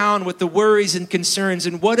bogged down with the worries and concerns.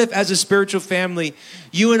 And what if as a spiritual family,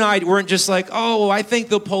 you and I weren't just like, oh, I think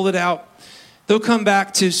they'll pull it out. They'll come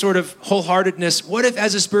back to sort of wholeheartedness. What if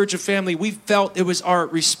as a spiritual family, we felt it was our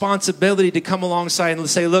responsibility to come alongside and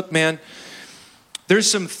say, look, man, there's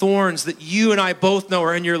some thorns that you and I both know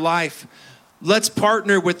are in your life. Let's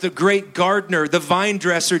partner with the great gardener, the vine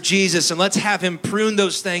dresser, Jesus, and let's have him prune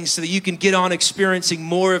those things so that you can get on experiencing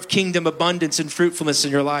more of kingdom abundance and fruitfulness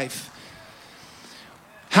in your life.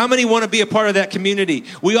 How many want to be a part of that community?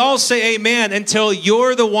 We all say amen until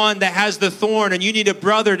you're the one that has the thorn and you need a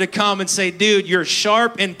brother to come and say, dude, you're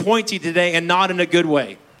sharp and pointy today and not in a good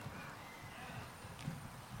way.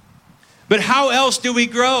 But how else do we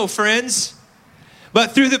grow, friends?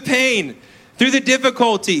 But through the pain, through the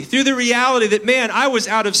difficulty, through the reality that, man, I was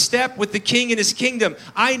out of step with the King and his kingdom.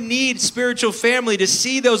 I need spiritual family to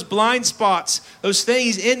see those blind spots, those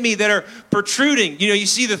things in me that are protruding. You know, you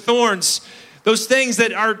see the thorns, those things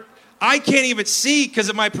that I can't even see because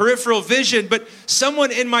of my peripheral vision, but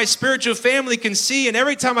someone in my spiritual family can see. And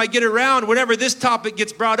every time I get around, whenever this topic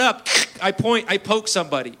gets brought up, I poke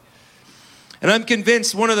somebody. And I'm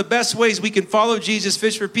convinced one of the best ways we can follow Jesus,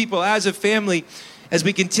 fish for people as a family, as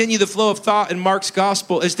we continue the flow of thought in Mark's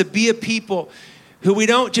gospel, is to be a people who we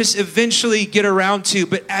don't just eventually get around to,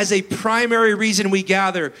 but as a primary reason we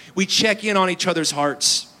gather, we check in on each other's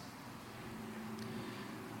hearts.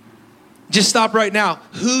 Just stop right now.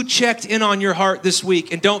 Who checked in on your heart this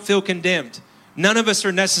week? And don't feel condemned. None of us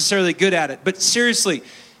are necessarily good at it. But seriously,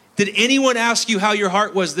 did anyone ask you how your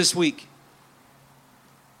heart was this week?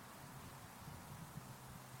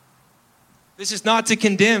 This is not to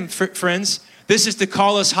condemn, friends. This is to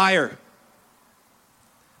call us higher.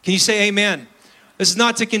 Can you say amen? This is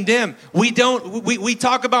not to condemn. We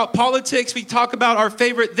talk about politics. We talk about our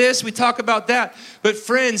favorite this. We talk about that. But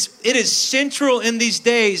friends, it is central in these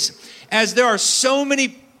days, as there are so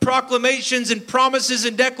many proclamations and promises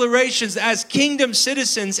and declarations as kingdom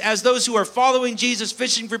citizens, as those who are following Jesus,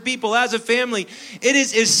 fishing for people as a family. It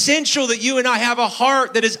is essential that you and I have a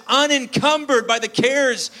heart that is unencumbered by the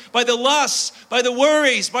cares, by the lusts, by the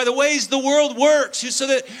worries, by the ways the world works, so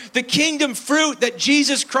that the kingdom fruit that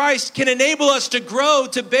Jesus Christ can enable us to grow,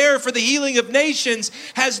 to bear for the healing of nations,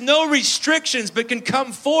 has no restrictions, but can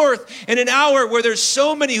come forth in an hour where there's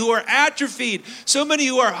so many who are atrophied, so many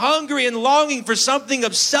who are hungry and longing for something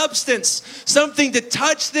of substance, something to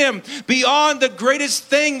touch them beyond the greatest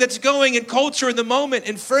thing that's going in culture in the moment.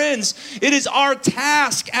 And friends, it is our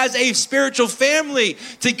task as a spiritual family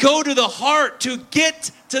to go to the heart, to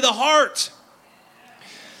get to the heart.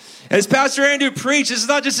 As Pastor Andrew preached, this is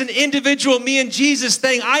not just an individual me and Jesus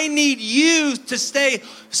thing. I need you to stay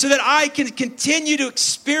so that I can continue to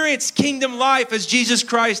experience kingdom life as Jesus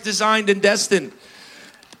Christ designed and destined.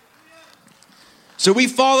 So we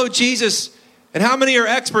follow Jesus. And how many are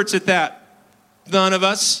experts at that? None of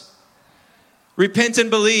us. Repent and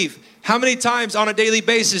believe. How many times on a daily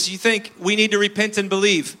basis you think we need to repent and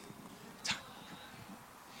believe?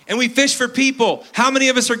 And we fish for people. How many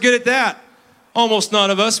of us are good at that? Almost none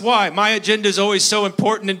of us. Why? My agenda is always so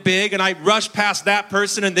important and big, and I rush past that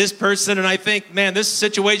person and this person, and I think, man, this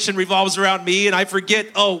situation revolves around me, and I forget,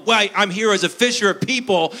 oh, wait, I'm here as a fisher of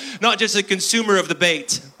people, not just a consumer of the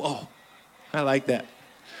bait. Whoa, I like that.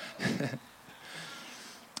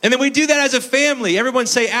 And then we do that as a family. Everyone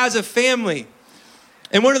say, as a family.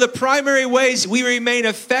 And one of the primary ways we remain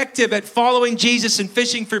effective at following Jesus and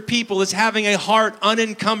fishing for people is having a heart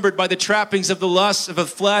unencumbered by the trappings of the lusts of the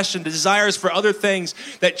flesh and desires for other things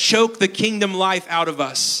that choke the kingdom life out of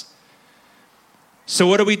us. So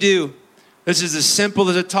what do? This is as simple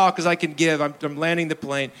as a talk as I can give. I'm landing the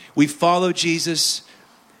plane. We follow Jesus.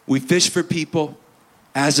 We fish for people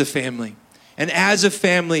as a family. And as a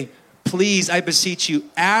family, please, I beseech you,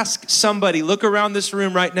 ask somebody, look around this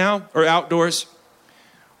room right now or outdoors,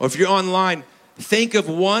 or if you're online, think of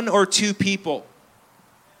one or two people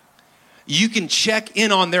you can check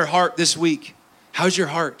in on their heart this week. How's your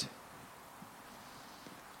heart?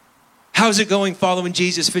 How's it going following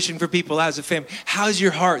Jesus, fishing for people as a family? How's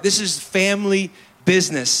your heart? This is family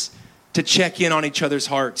business to check in on each other's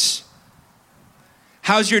hearts.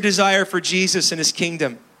 How's your desire for Jesus and his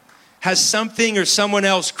kingdom? Has something or someone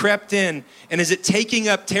else crept in, and is it taking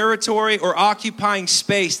up territory or occupying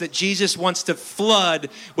space that Jesus wants to flood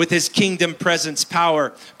with his kingdom presence,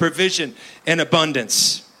 power, provision, and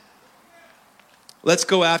abundance? Let's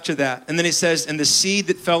go after that. And then he says, and the seed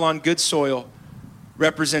that fell on good soil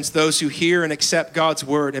represents those who hear and accept God's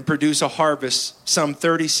word and produce a harvest, some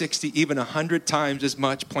 30, 60, even 100 times as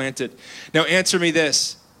much planted. Now answer me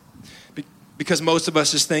this, because most of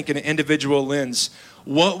us just think in an individual lens.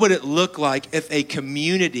 What would it look like if a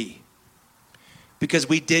community, because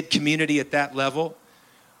we did community at that level,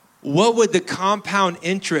 what would the compound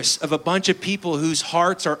interest of a bunch of people whose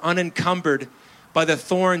hearts are unencumbered by the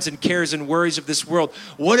thorns and cares and worries of this world,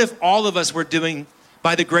 what if all of us were doing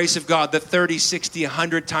by the grace of God, the 30, 60,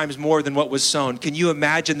 100 times more than what was sown. Can you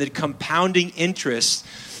imagine the compounding interest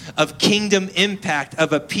of kingdom impact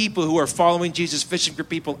of a people who are following Jesus, fishing for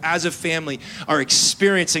people as a family, are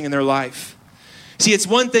experiencing in their life? See, it's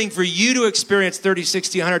one thing for you to experience 30,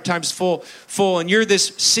 60, 100 times full, and you're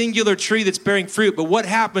this singular tree that's bearing fruit. But what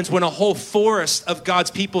happens when a whole forest of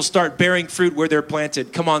God's people start bearing fruit where they're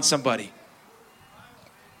planted? Come on, somebody.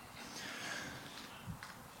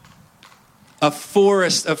 A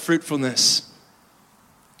forest of fruitfulness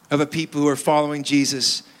of a people who are following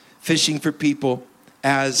Jesus, fishing for people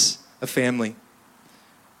as a family.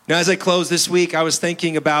 Now, as I close this week, I was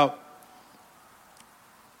thinking about,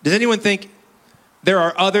 does anyone think there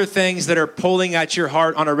are other things that are pulling at your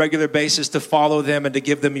heart on a regular basis to follow them and to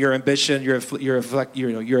give them your ambition, your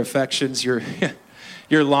affections,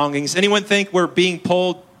 your longings? Anyone think we're being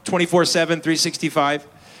pulled 24/7, 365?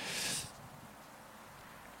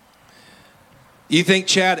 You think,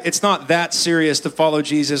 Chad, it's not that serious to follow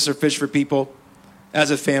Jesus or fish for people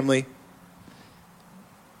as a family?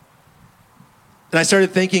 And I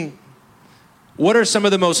started thinking, what are some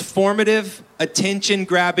of the most formative,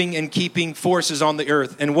 attention-grabbing, and keeping forces on the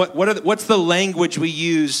earth? And what's the language we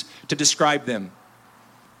use to describe them?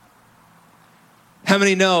 How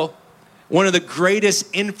many know one of the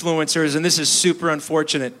greatest influencers, and this is super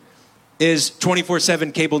unfortunate, is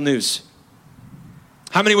 24/7 cable news?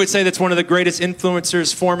 How many would say that's one of the greatest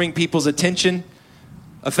influencers forming people's attention,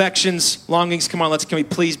 affections, longings? Come on, can we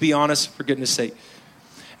please be honest, for goodness sake?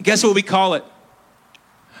 And guess what we call it?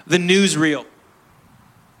 The newsreel.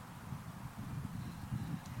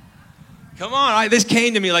 Come on, this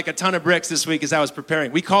came to me like a ton of bricks this week as I was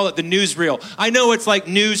preparing. We call it the newsreel. I know it's like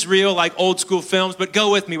newsreel, like old school films, but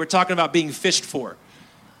go with me. We're talking about being fished for.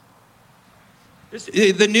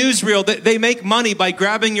 The newsreel, they make money by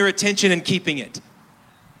grabbing your attention and keeping it.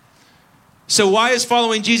 So why is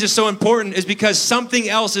following Jesus so important? Is because something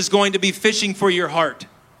else is going to be fishing for your heart.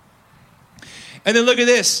 And then look at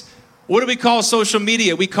this. What do we call social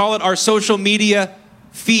media? We call it our social media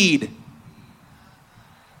feed.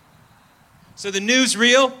 So the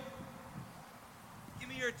newsreel, give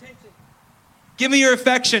me your attention. Give me your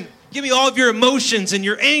affection. Give me all of your emotions and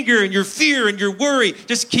your anger and your fear and your worry.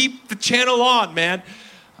 Just keep the channel on, man.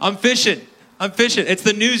 I'm fishing. It's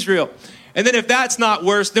the newsreel. And then if that's not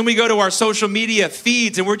worse, then we go to our social media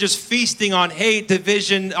feeds and we're just feasting on hate,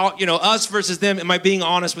 division, us versus them. Am I being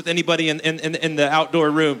honest with anybody in the outdoor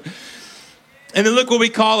room? And then look what we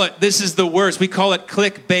call it. This is the worst. We call it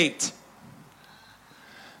clickbait.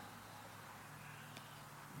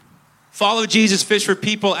 Follow Jesus, fish for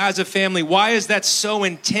people as a family. Why is that so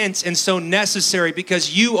intense and so necessary?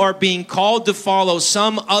 Because you are being called to follow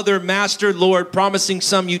some other master Lord promising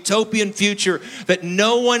some utopian future that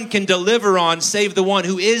no one can deliver on save the one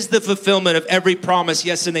who is the fulfillment of every promise,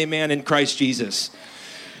 yes and amen, in Christ Jesus.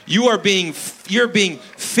 You're being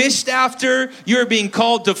fished after. You're being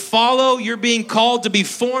called to follow. You're being called to be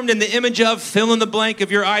formed in the image of, fill in the blank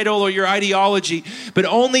of your idol or your ideology. But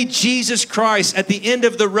only Jesus Christ at the end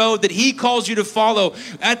of the road that he calls you to follow,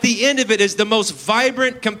 at the end of it is the most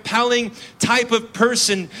vibrant, compelling type of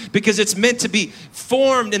person because it's meant to be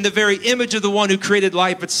formed in the very image of the one who created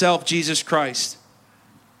life itself, Jesus Christ.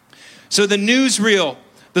 So the newsreel,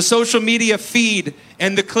 the social media feed,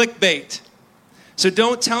 and the clickbait. So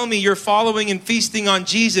don't tell me you're following and feasting on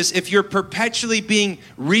Jesus if you're perpetually being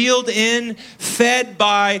reeled in, fed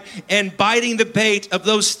by, and biting the bait of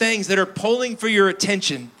those things that are pulling for your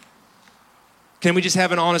attention. Can we just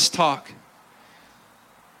have an honest talk?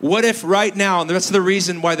 What if right now, and that's the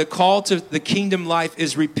reason why the call to the kingdom life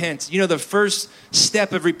is repent. You know, the first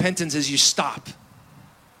step of repentance is you stop.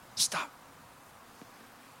 Stop.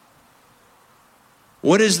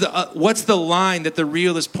 What's the line that the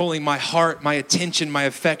reel is pulling? My heart, my attention, my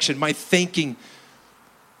affection, my thinking,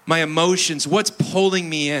 my emotions. What's pulling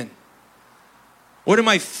me in? What am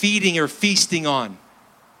I feeding or feasting on?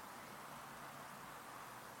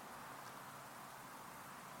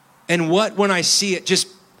 And what, when I see it, just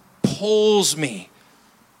pulls me?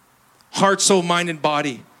 Heart, soul, mind, and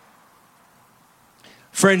body.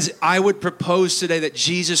 Friends, I would propose today that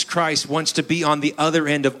Jesus Christ wants to be on the other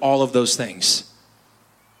end of all of those things.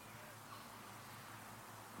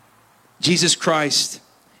 Jesus Christ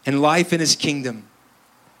and life in his kingdom.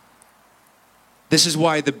 This is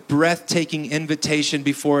why the breathtaking invitation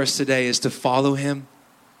before us today is to follow him,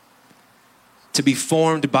 to be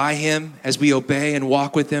formed by him as we obey and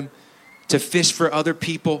walk with him, to fish for other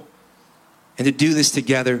people, and to do this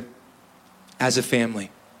together as a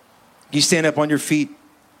family. You stand up on your feet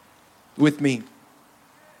with me.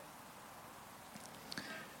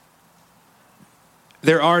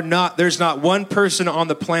 There's not one person on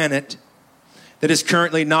the planet that is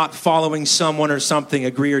currently not following someone or something,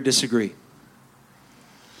 agree or disagree.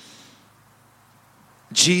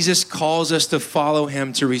 Jesus calls us to follow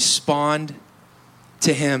him, to respond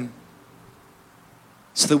to him,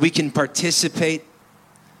 so that we can participate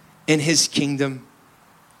in his kingdom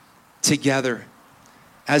together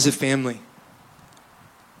as a family.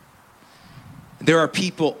 There are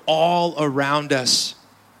people all around us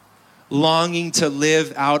longing to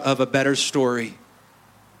live out of a better story.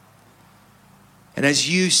 And as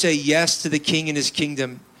you say yes to the King and his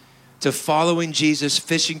kingdom, to following Jesus,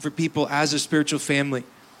 fishing for people as a spiritual family,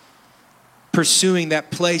 pursuing that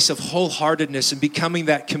place of wholeheartedness and becoming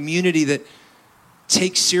that community that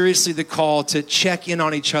takes seriously the call to check in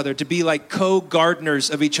on each other, to be like co-gardeners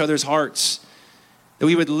of each other's hearts, that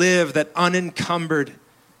we would live that unencumbered,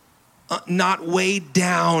 not weighed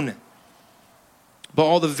down by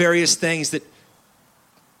all the various things that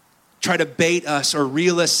try to bait us or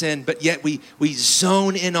reel us in, but yet we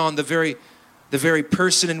zone in on the very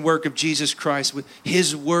person and work of Jesus Christ with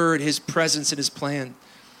his word, his presence, and his plan.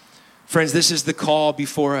 Friends, this is the call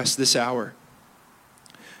before us this hour,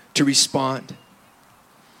 to respond.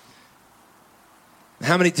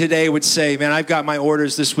 How many today would say, man, I've got my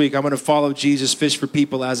orders this week. I'm going to follow Jesus, fish for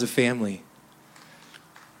people as a family.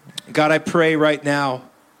 God, I pray right now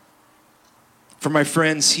for my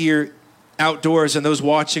friends here outdoors and those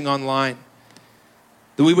watching online,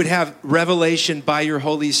 that we would have revelation by your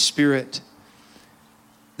Holy Spirit,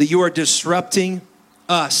 that you are disrupting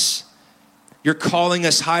us. You're calling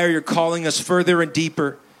us higher. You're calling us further and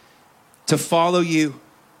deeper to follow you,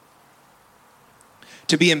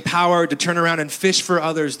 to be empowered, to turn around and fish for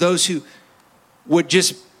others, those who would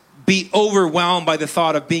just be overwhelmed by the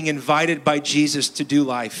thought of being invited by Jesus to do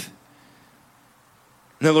life.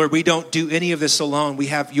 No, Lord, we don't do any of this alone. We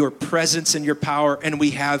have your presence and your power, and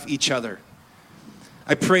we have each other.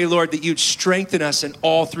 I pray, Lord, that you'd strengthen us in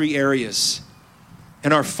all three areas,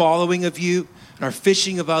 in our following of you, in our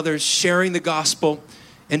fishing of others, sharing the gospel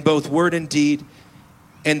in both word and deed,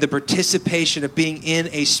 and the participation of being in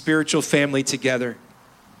a spiritual family together.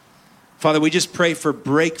 Father, we just pray for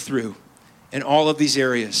breakthrough in all of these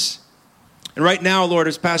areas. And right now, Lord,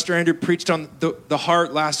 as Pastor Andrew preached on the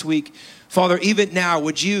heart last week, Father, even now,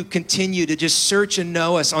 would you continue to just search and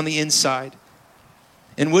know us on the inside?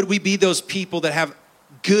 And would we be those people that have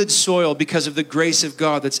good soil because of the grace of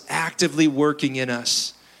God that's actively working in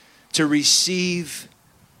us to receive,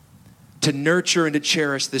 to nurture, and to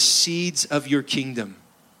cherish the seeds of your kingdom?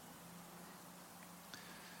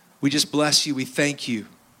 We just bless you. We thank you.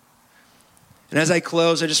 And as I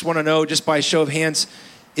close, I just want to know, just by a show of hands,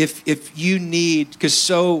 if you need, because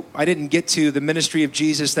I didn't get to the ministry of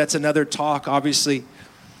Jesus, that's another talk, obviously.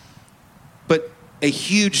 But a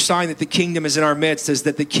huge sign that the kingdom is in our midst is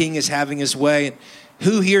that the King is having his way. And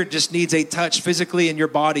who here just needs a touch physically in your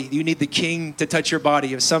body? You need the King to touch your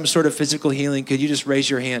body of some sort of physical healing. Could you just raise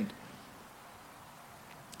your hand?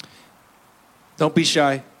 Don't be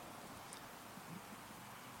shy.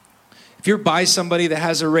 If you're by somebody that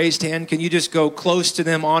has a raised hand, can you just go close to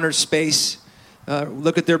them, honor space?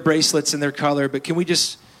 Look at their bracelets and their color. But can we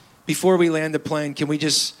just, before we land the plane, can we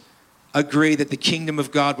just agree that the kingdom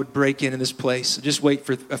of God would break in this place? Just wait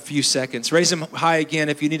for a few seconds. Raise them high again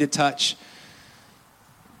if you need a touch.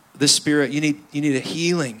 The Spirit, you need a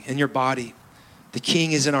healing in your body. The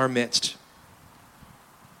King is in our midst.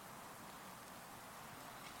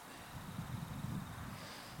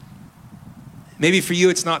 Maybe for you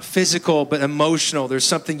it's not physical but emotional. There's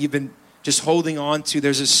something you've been just holding on to.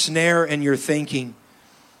 There's a snare in your thinking.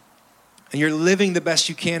 And you're living the best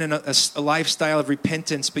you can in a lifestyle of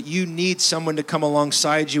repentance, but you need someone to come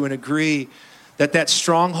alongside you and agree that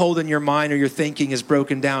stronghold in your mind or your thinking is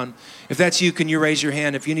broken down. If that's you, can you raise your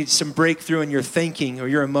hand? If you need some breakthrough in your thinking or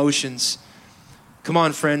your emotions, come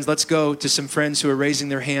on, friends. Let's go to some friends who are raising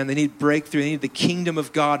their hand. They need breakthrough. They need the kingdom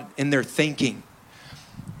of God in their thinking,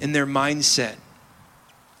 in their mindset.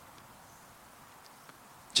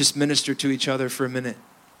 Just minister to each other for a minute.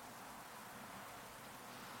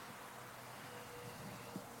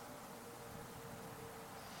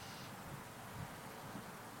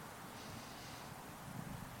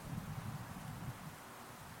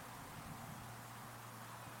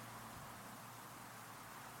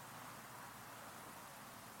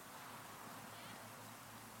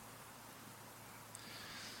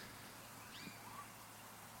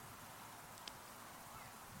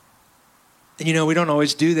 And we don't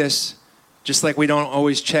always do this, just like we don't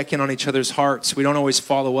always check in on each other's hearts. We don't always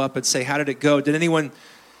follow up and say, how did it go? Did anyone,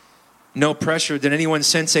 no pressure, did anyone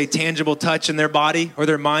sense a tangible touch in their body or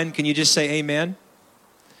their mind? Can you just say amen?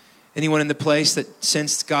 Anyone in the place that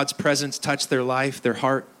sensed God's presence touch their life, their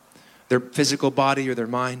heart, their physical body, or their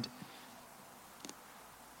mind?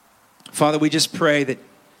 Father, we just pray that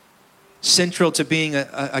central to being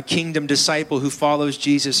a kingdom disciple who follows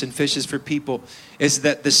Jesus and fishes for people is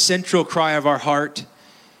that the central cry of our heart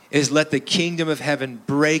is, let the kingdom of heaven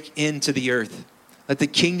break into the earth. Let the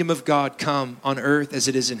kingdom of God come on earth as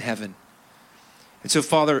it is in heaven. And so,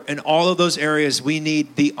 Father, in all of those areas, we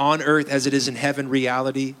need the on earth as it is in heaven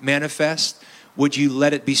reality manifest. Would you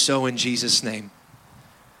let it be so in Jesus' name?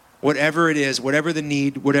 Whatever it is, whatever the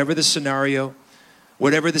need, whatever the scenario,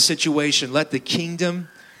 whatever the situation, let the kingdom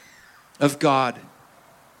of God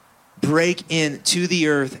break into the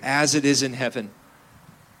earth as it is in heaven.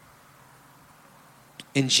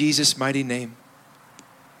 In Jesus' mighty name.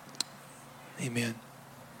 Amen.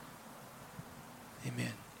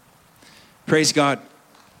 Amen. Praise God.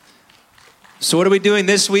 So what are we doing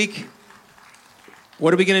this week?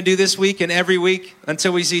 What are we going to do this week and every week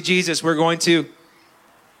until we see Jesus? We're going to...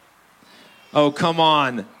 Oh, come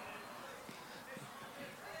on.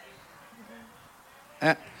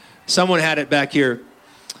 Someone had it back here.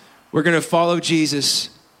 We're going to follow Jesus,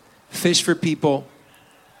 fish for people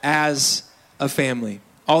as a family.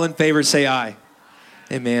 All in favor, say aye.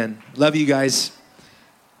 Amen. Love you guys.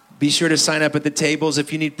 Be sure to sign up at the tables.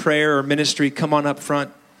 If you need prayer or ministry, come on up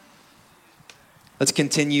front. Let's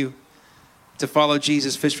continue to follow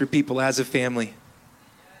Jesus, fish for people as a family.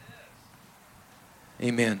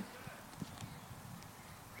 Amen.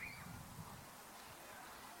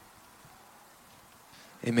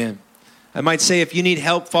 Amen. I might say if you need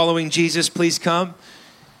help following Jesus, please come.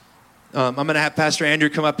 I'm going to have Pastor Andrew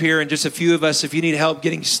come up here and just a few of us. If you need help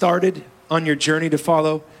getting started on your journey to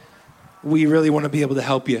follow, we really want to be able to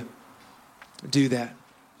help you do that.